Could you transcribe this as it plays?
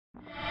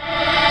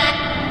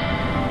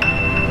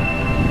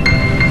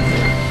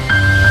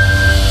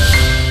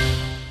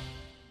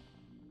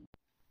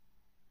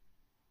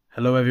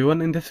Hello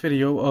everyone, in this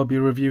video I'll be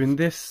reviewing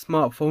this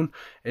smartphone.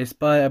 It's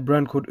by a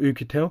brand called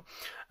Oukitel.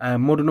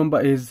 Model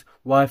number is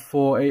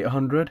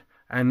Y4800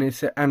 and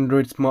it's an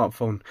Android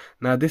smartphone.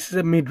 Now this is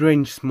a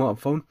mid-range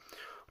smartphone.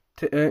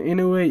 In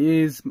a way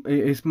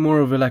it's more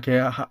of like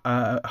a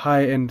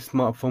high-end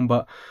smartphone,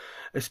 but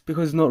it's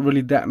because it's not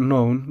really that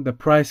known. The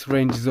price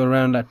range is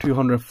around like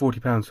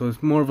 £240, so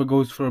it's more of a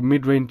goes for a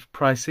mid-range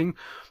pricing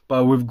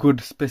but with good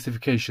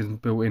specifications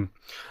built in.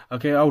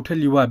 Okay, I'll tell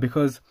you why.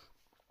 Because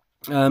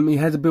it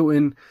has a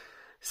built-in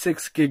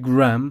 6 gig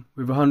RAM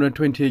with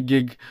 128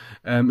 gig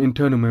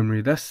internal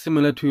memory. That's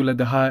similar to like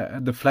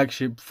the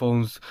flagship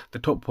phones, the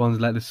top ones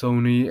like the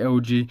Sony,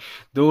 LG.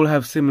 They all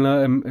have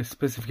similar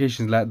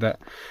specifications like that.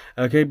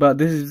 Okay, but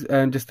this is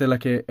just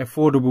like a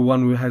affordable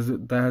one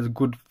that has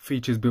good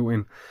features built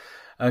in.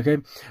 Okay,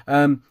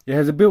 it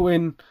has a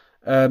built-in.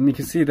 You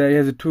can see that it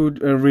has a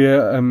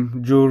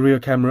dual rear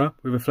camera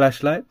with a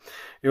flashlight.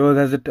 It also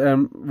has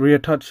a rear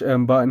touch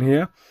button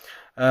here.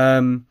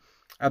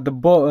 At the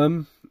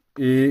bottom,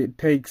 it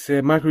takes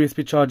a micro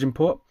USB charging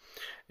port.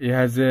 It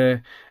has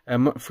a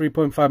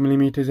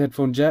 3.5mm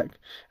headphone jack,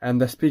 and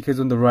the speakers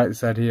on the right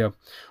side here.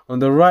 On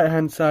the right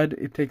hand side,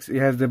 it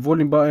has the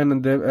volume button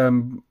and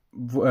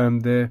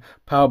the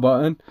power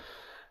button,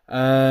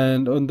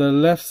 and on the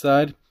left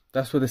side,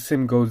 that's where the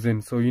SIM goes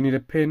in. So you need a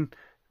pin.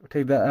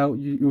 Take that out.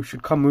 You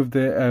should come with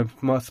the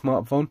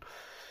smartphone,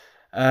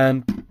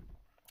 and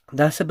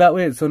that's about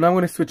it. So now I'm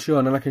going to switch it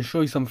on and I can show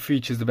you some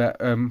features about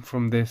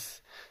from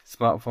this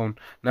smartphone.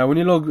 Now when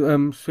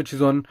you switches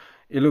on,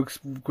 it looks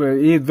great.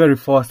 It is very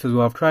fast as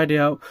well. I've tried it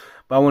out,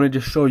 but I want to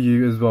just show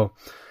you as well.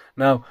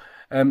 Now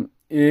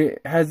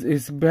it has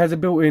a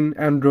built-in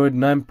Android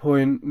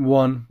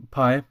 9.1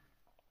 Pie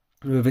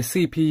with a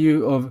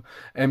CPU of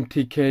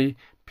MTK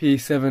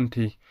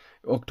P70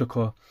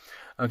 octa-core.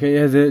 Okay, it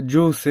has a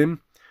dual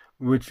SIM,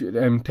 which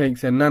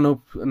takes a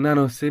nano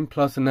SIM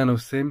plus a nano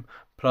SIM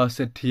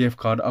plus a TF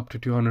card up to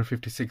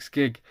 256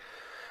 gig.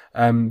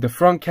 The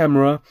front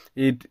camera,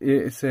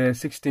 it's a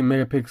 16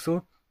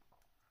 megapixel,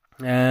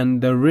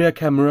 and the rear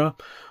camera,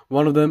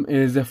 one of them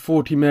is a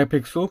 40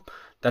 megapixel.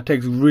 That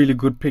takes really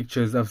good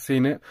pictures. I've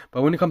seen it,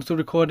 but when it comes to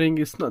recording,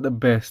 it's not the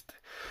best.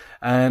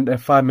 And a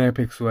 5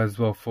 megapixel as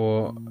well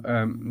for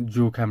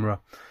dual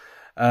camera.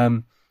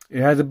 It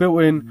has a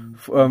built-in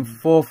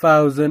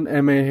 4000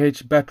 mAh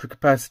battery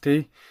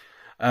capacity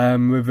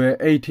with a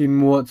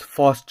 18 watts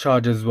fast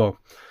charge as well.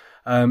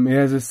 It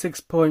has a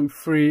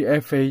 6.3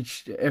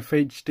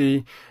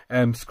 FHD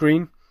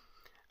screen,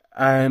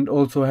 and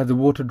also has a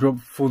water drop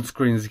full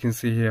screen, as you can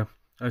see here.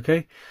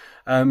 Okay,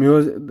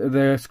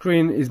 the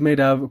screen is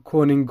made out of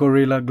Corning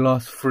Gorilla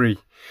Glass 3.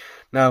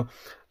 Now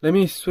let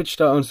me switch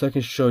that on so I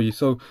can show you.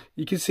 So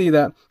you can see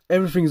that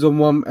everything's on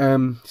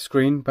one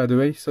screen, by the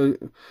way. So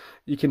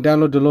you can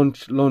download the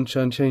launcher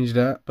and change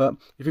that. But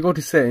if you go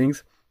to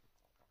settings,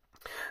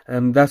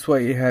 that's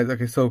what it has.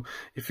 Okay, so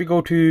if you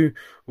go to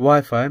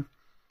Wi-Fi,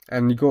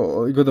 and you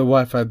got the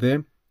Wi-Fi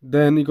there,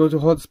 then you go to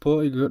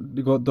hotspot,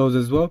 you got those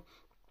as well.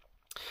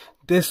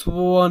 This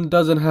one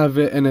doesn't have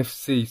an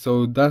NFC,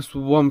 so that's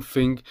one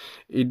thing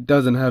it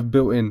doesn't have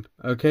built in.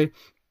 Okay,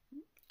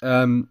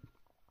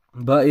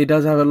 but it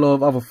does have a lot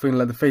of other things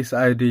like the Face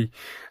ID,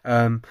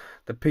 the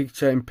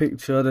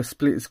picture-in-picture, the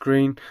split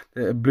screen,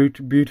 the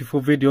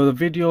beautiful video.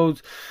 The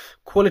videos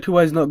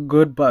quality-wise not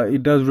good, but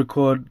it does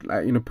record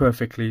like,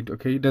 perfectly.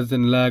 Okay, it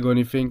doesn't lag or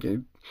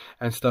anything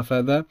and stuff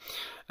like that.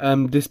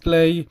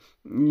 Display,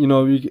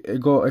 you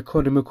got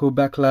economical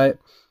backlight,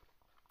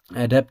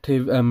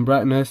 adaptive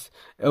brightness,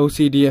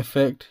 LCD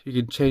effect. You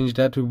can change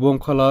that to warm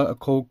color, a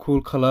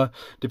cool color,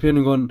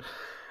 depending on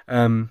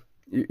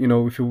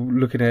if you're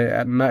looking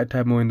at night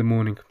time or in the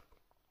morning.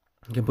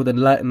 You can put the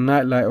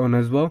night light on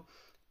as well.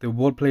 The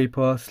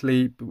wallpaper,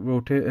 sleep,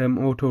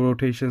 auto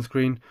rotation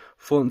screen,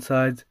 font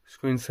size,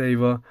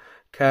 screensaver,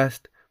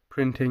 cast,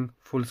 printing,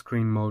 full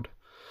screen mode.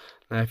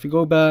 Now if you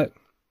go back,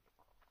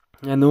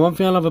 and the one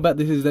thing I love about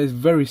this is that it's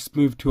very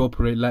smooth to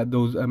operate, like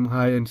those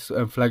high-end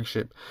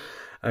flagship.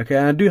 Okay,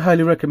 and I do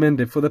highly recommend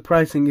it. For the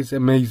pricing, it's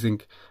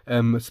amazing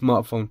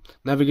smartphone.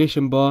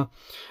 Navigation bar,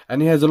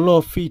 and it has a lot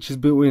of features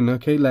built in.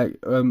 Okay, like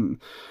the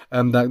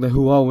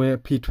Huawei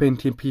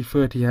P20 and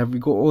P30 we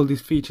got all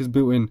these features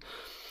built in,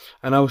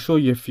 and I'll show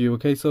you a few.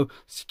 Okay, so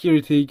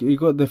security, you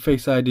got the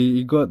Face ID,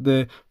 you got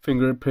the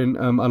fingerprint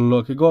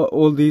unlock, you got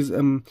all these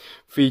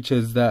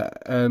features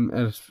that a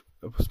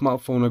good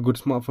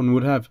smartphone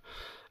would have.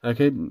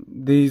 Okay,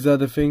 these are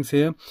the things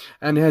here,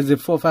 and it has a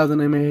 4000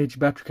 mAh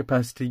battery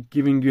capacity,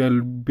 giving you a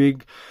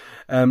big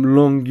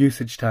long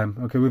usage time.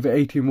 Okay, with an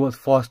 18 watts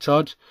fast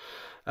charge.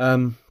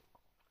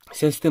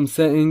 System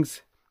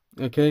settings.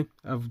 Okay,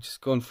 I've just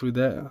gone through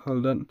that.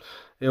 Hold on.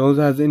 It also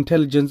has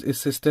intelligence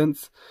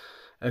assistance.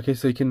 Okay,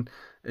 so you can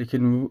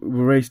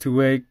raise to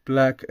wake,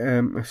 black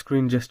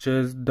screen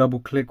gestures,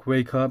 double click,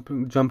 wake up,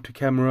 jump to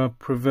camera,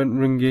 prevent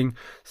ringing,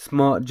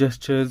 smart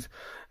gestures,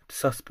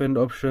 suspend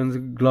options,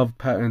 glove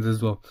patterns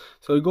as well.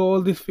 So you got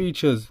all these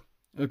features.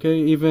 Okay,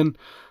 even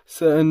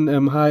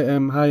certain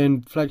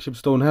high-end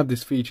flagships don't have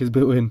these features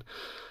built in.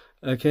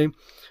 Okay,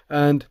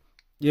 and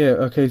Yeah,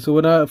 okay, so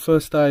when I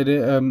first started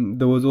it,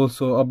 there was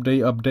also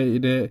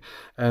updated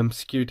it,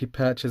 security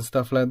patch and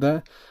stuff like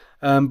that.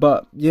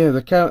 But yeah,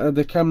 the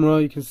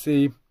camera, you can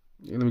see,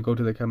 let me go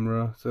to the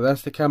camera. So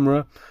that's the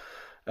camera.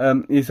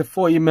 It's a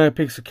 40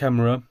 megapixel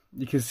camera.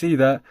 You can see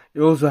that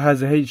it also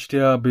has a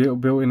HDR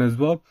built in as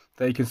well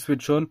that you can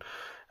switch on,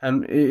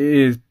 and it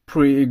is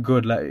pretty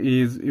good. Like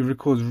it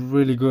records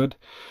really good.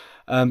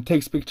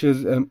 Takes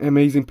pictures,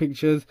 amazing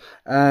pictures,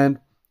 and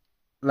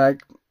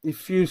like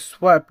if you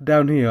swipe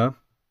down here,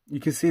 you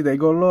can see they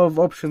got a lot of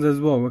options as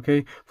well.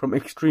 Okay, from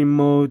extreme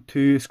mode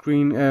to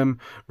screen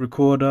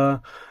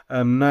recorder,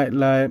 night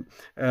light,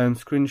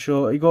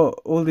 screenshot. You got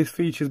all these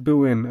features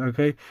built in.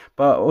 Okay,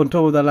 but on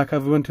top of that, like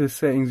I've went to the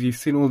settings, you've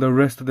seen all the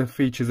rest of the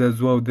features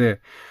as well there.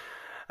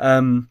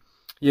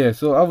 Yeah,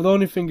 so the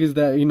only thing is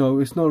that, you know,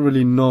 it's not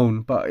really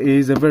known, but it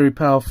is a very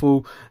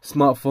powerful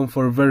smartphone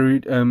for a very,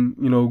 you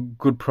know,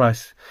 good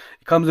price.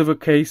 It comes with a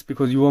case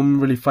because you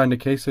won't really find a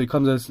case, so it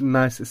comes as a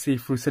nice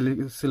see-through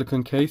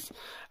silicone case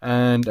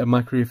and a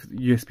micro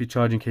USB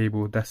charging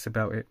cable. That's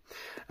about it.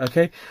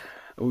 Okay,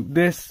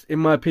 this, in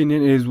my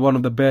opinion, is one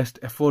of the best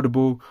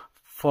affordable,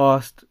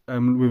 fast,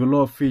 with a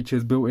lot of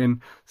features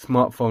built-in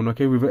smartphone.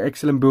 Okay, with an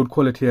excellent build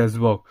quality as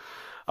well.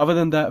 Other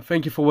than that,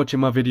 thank you for watching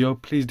my video.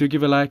 Please do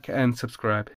give a like and subscribe.